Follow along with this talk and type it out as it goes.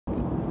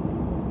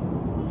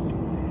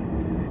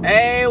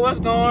Hey,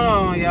 what's going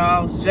on,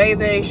 y'all? It's Jay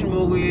the Asian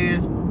Movie.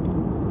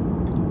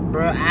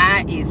 Bro,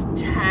 I is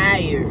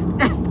tired.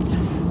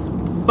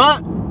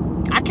 But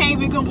I can't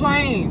even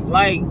complain.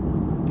 Like,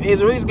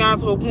 it's really gotten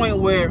to a point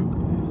where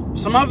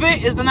some of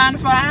it is the 9 to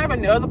 5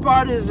 and the other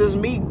part is just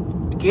me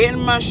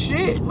getting my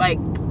shit. Like,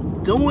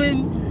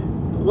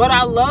 doing what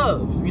I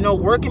love. You know,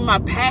 working my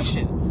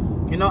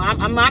passion. You know,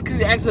 I'm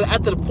actually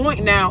at the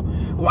point now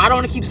where I don't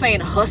want to keep saying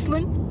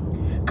hustling.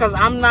 Because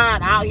I'm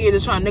not out here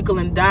just trying to nickel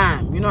and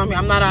dime. You know what I mean?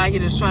 I'm not out here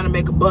just trying to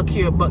make a buck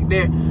here, a buck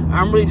there.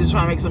 I'm really just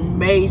trying to make some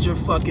major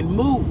fucking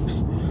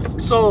moves.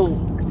 So,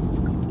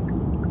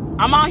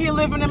 I'm out here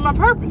living in my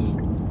purpose.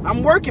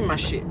 I'm working my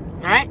shit.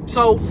 Alright?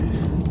 So,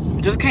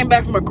 just came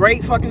back from a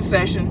great fucking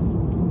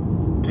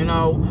session. You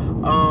know,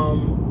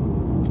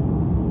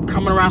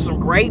 coming around some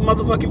great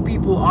motherfucking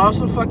people.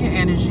 Awesome fucking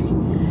energy.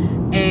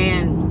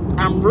 And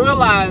I'm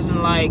realizing,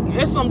 like,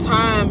 there's some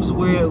times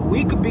where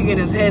we could be in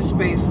this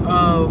headspace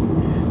of,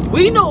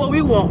 we know what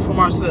we want from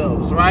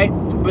ourselves, right?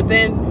 But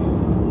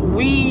then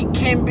we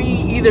can be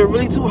either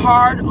really too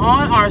hard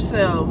on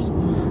ourselves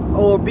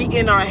or be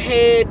in our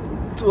head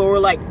to where we're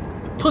like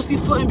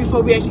pussyfooting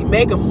before we actually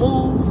make a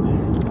move.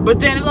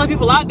 But then there's other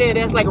people out there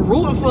that's like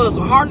rooting for us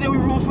harder than we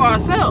rooting for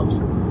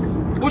ourselves,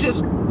 which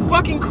is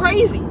fucking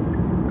crazy.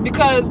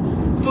 Because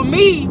for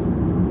me,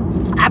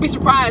 I'd be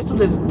surprised to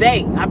this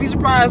day. I'd be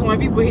surprised when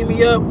people hit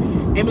me up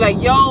and be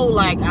like, yo,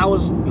 like, I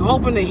was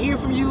hoping to hear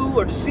from you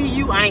or to see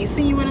you. I ain't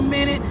seen you in a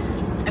minute.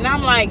 And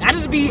I'm like, I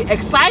just be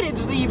excited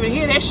just to even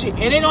hear that shit.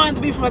 And it don't have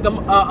to be from like a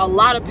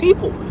lot of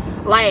people.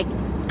 Like,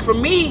 for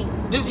me,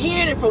 just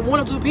hearing it from 1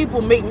 or 2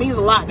 people means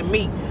a lot to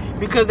me.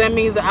 Because that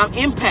means that I'm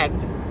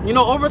impacted. You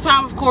know, over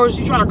time, of course,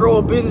 you're trying to grow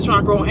a business,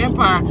 trying to grow an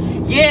empire.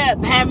 Yeah,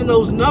 having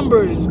those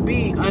numbers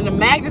be in the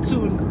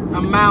magnitude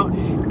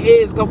amount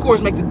is, of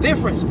course, makes a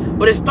difference.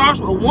 But it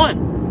starts with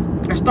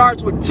 1. It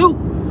starts with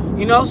 2.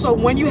 You know, so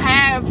when you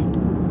have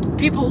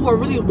people who are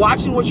really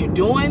watching what you're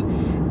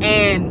doing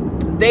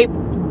and they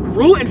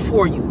rooting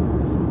for you,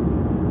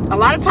 a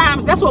lot of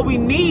times that's what we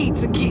need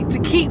to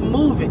keep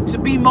moving, to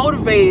be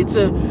motivated,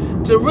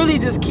 to really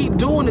just keep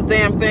doing the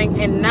damn thing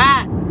and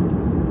not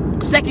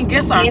second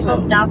guess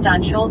ourselves. Vehicle stopped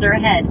on shoulder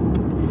ahead.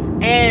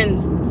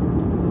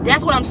 And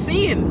that's what I'm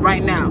seeing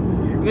right now.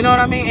 You know what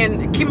I mean?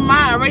 And keep in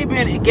mind, I've already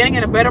been getting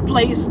in a better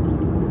place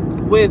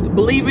with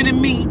believing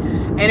in me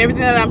and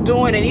everything that I'm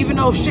doing. And even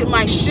though shit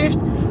might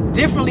shift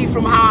differently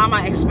from how I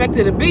might expect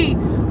it to be,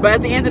 but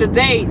at the end of the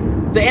day,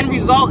 the end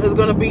result is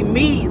going to be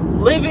me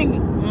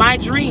living my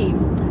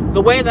dream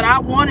the way that I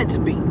want it to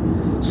be.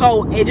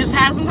 So it just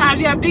has,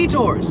 sometimes you have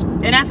detours,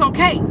 and that's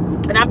okay.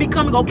 And I'm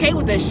becoming okay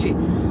with that shit.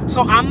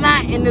 So I'm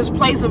not in this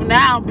place of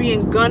now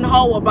being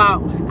gun-ho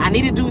about, I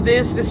need to do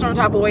this certain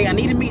type of way. I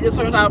need to meet this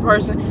certain type of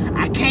person.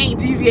 I can't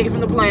deviate from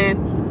the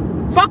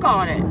plan. Fuck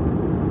all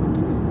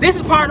that. This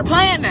is part of the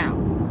plan now.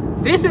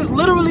 This is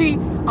literally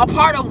a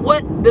part of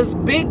what this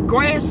big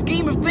grand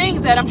scheme of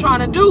things that I'm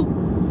trying to do.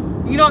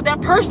 You know, that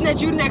person that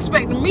you didn't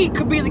expect to meet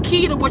could be the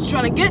key to what you're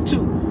trying to get to.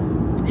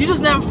 You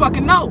just never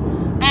fucking know.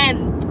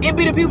 And it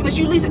be the people that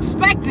you least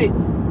expected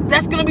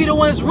that's gonna be the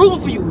ones rooting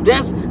for you,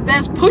 that's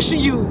pushing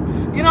you,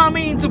 you know what I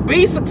mean, to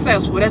be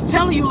successful, that's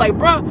telling you, like,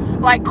 bro,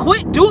 like,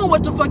 quit doing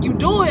what the fuck you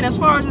doing as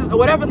far as this,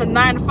 whatever the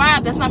 9 to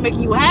 5 that's not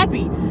making you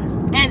happy,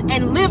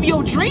 and live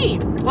your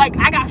dream. Like,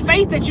 I got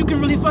faith that you can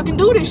really fucking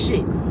do this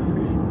shit.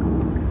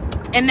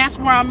 And that's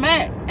where I'm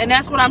at, and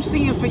that's what I'm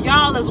seeing for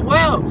y'all as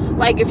well.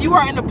 Like, if you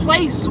are in a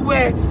place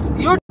where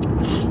your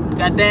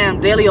goddamn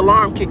daily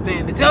alarm kicked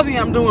in, it tells me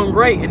I'm doing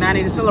great and I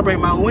need to celebrate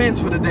my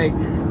wins for the day.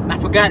 I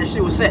forgot that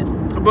shit was set.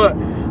 But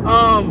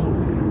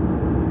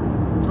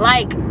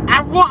like,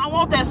 I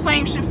want that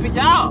same shit for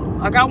y'all.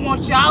 Like, I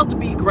want y'all to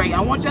be great.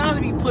 I want y'all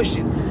to be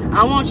pushing.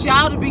 I want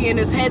y'all to be in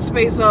this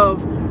headspace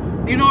of,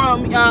 you know what I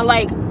mean,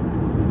 like,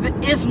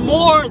 it's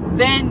more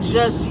than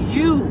just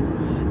you.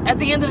 At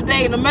the end of the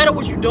day, no matter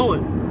what you're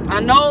doing, I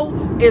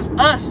know it's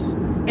us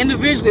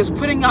individually that's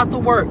putting out the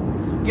work,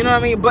 you know what I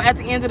mean, but at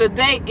the end of the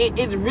day,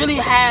 it really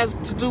has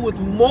to do with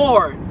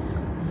more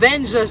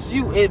than just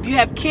you. If you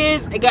have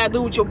kids, it got to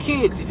do with your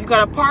kids. If you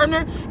got a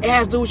partner, it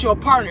has to do with your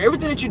partner.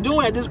 Everything that you're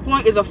doing at this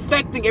point is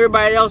affecting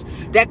everybody else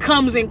that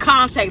comes in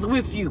contact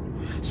with you,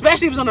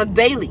 especially if it's on a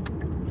daily.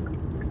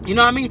 You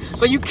know what I mean?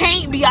 So you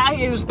can't be out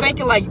here just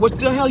thinking like what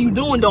the hell you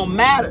doing don't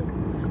matter,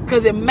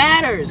 because it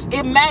matters.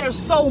 It matters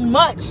so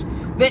much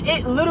that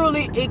it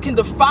literally, it can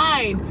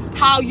define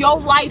how your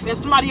life and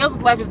somebody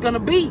else's life is going to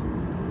be.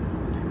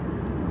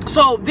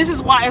 So this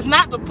is why it's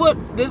not to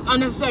put this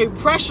unnecessary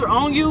pressure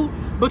on you,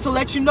 but to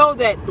let you know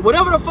that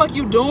whatever the fuck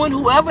you're doing,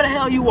 whoever the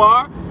hell you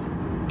are,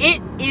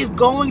 it is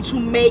going to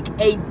make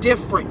a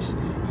difference.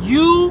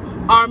 You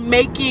are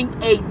making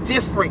a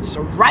difference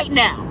right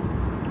now.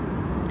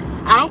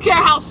 I don't care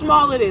how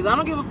small it is. I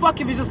don't give a fuck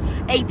if it's just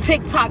a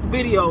TikTok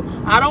video.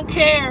 I don't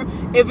care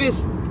if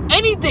it's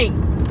anything,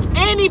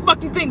 any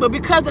fucking thing. But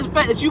because of the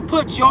fact that you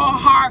put your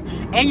heart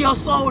and your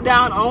soul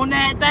down on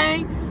that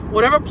thing,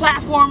 whatever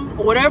platform,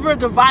 whatever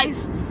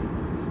device,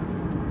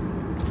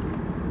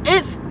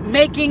 it's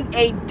making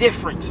a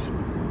difference.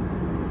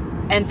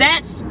 And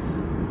that's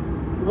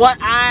what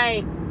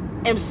I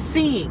am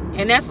seeing,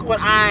 and that's what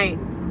I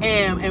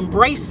am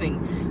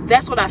embracing.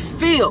 That's what I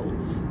feel,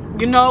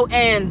 you know,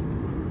 and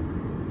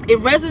it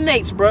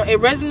resonates, bro. It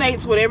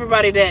resonates with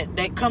everybody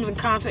that comes in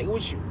contact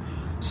with you.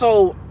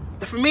 So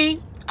for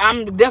me,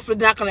 I'm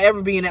definitely not going to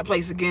ever be in that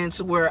place again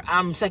to where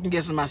I'm second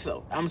guessing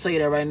myself. I'm going to tell you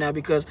that right now,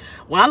 because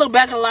when I look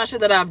back at a lot of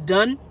shit that I've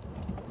done,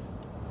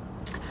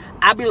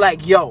 I'd be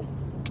like, yo,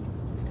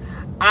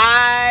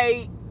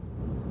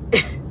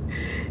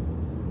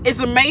 it's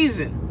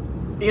amazing.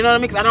 You know what I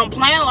mean? Because I don't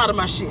plan a lot of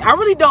my shit. I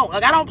really don't.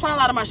 Like, I don't plan a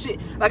lot of my shit.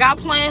 Like, I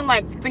plan,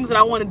 like, things that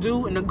I want to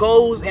do and the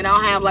goals, and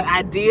I'll have, like,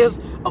 ideas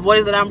of what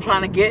it is that I'm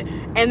trying to get.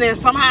 And then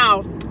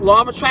somehow,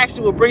 law of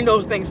attraction will bring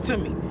those things to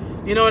me.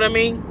 You know what I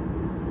mean?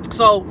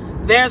 So,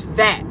 there's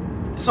that.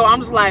 So,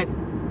 I'm just like,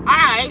 all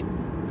right,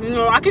 you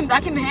know, I can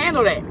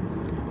handle that.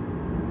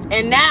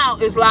 And now,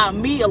 it's like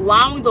me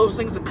allowing those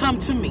things to come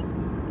to me.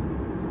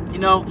 You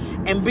know,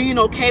 and being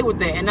okay with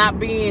that, and not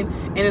being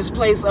in this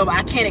place of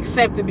I can't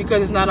accept it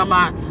because it's not on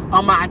my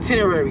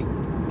itinerary.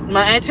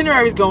 My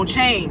itinerary is gonna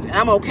change, and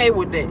I'm okay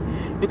with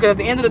that, because at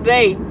the end of the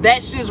day,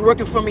 that shit's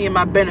working for me in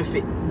my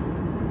benefit.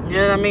 You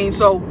know what I mean?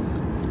 So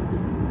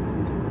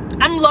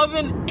I'm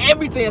loving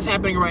everything that's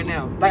happening right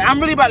now. Like, I'm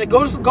really about to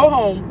go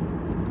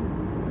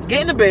home,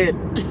 get into bed,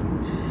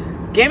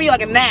 get me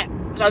like a nap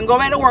so I can go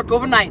back to work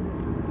overnight,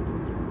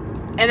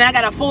 and then I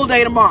got a full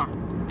day tomorrow.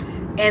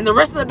 And the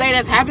rest of the day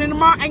that's happening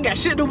tomorrow, I ain't got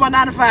shit to do by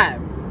 9 to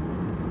 5.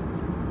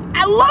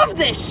 I love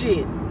that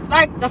shit.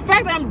 Like, the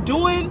fact that I'm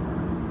doing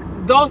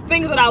those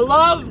things that I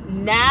love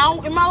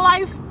now in my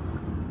life,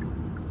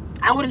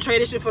 I wouldn't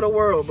trade this shit for the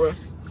world, bro.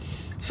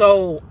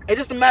 So, it's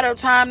just a matter of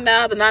time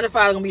now. The 9 to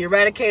 5 is going to be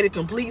eradicated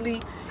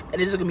completely.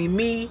 And it's just going to be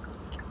me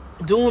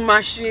doing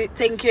my shit,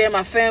 taking care of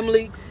my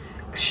family.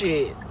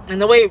 Shit. And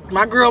the way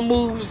my girl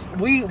moves,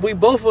 we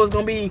both of us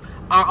going to be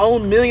our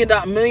own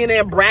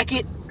millionaire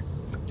bracket.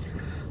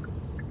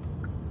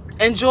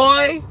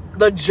 Enjoy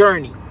the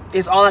journey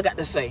is all I got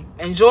to say.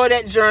 Enjoy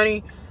that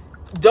journey.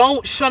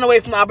 Don't shun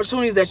away from the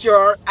opportunities that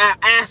you're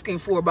asking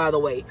for, by the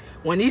way.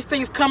 When these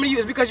things come to you,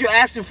 it's because you're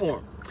asking for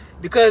them.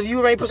 Because you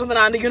already put something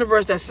out in the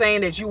universe that's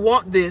saying that you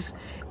want this,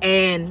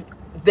 and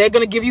they're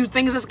going to give you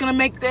things that's going to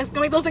make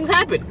those things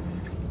happen.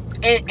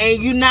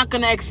 And you're not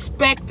going to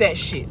expect that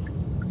shit.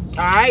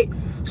 All right?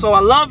 So I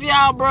love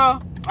y'all,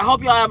 bro. I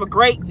hope y'all have a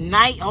great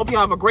night. I hope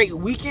y'all have a great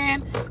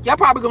weekend. Y'all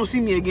probably going to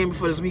see me again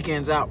before this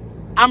weekend's out.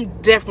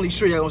 I'm definitely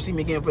sure y'all gonna see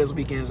me again for this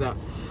weekend's out.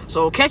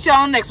 So catch y'all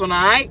on the next one,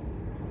 all right?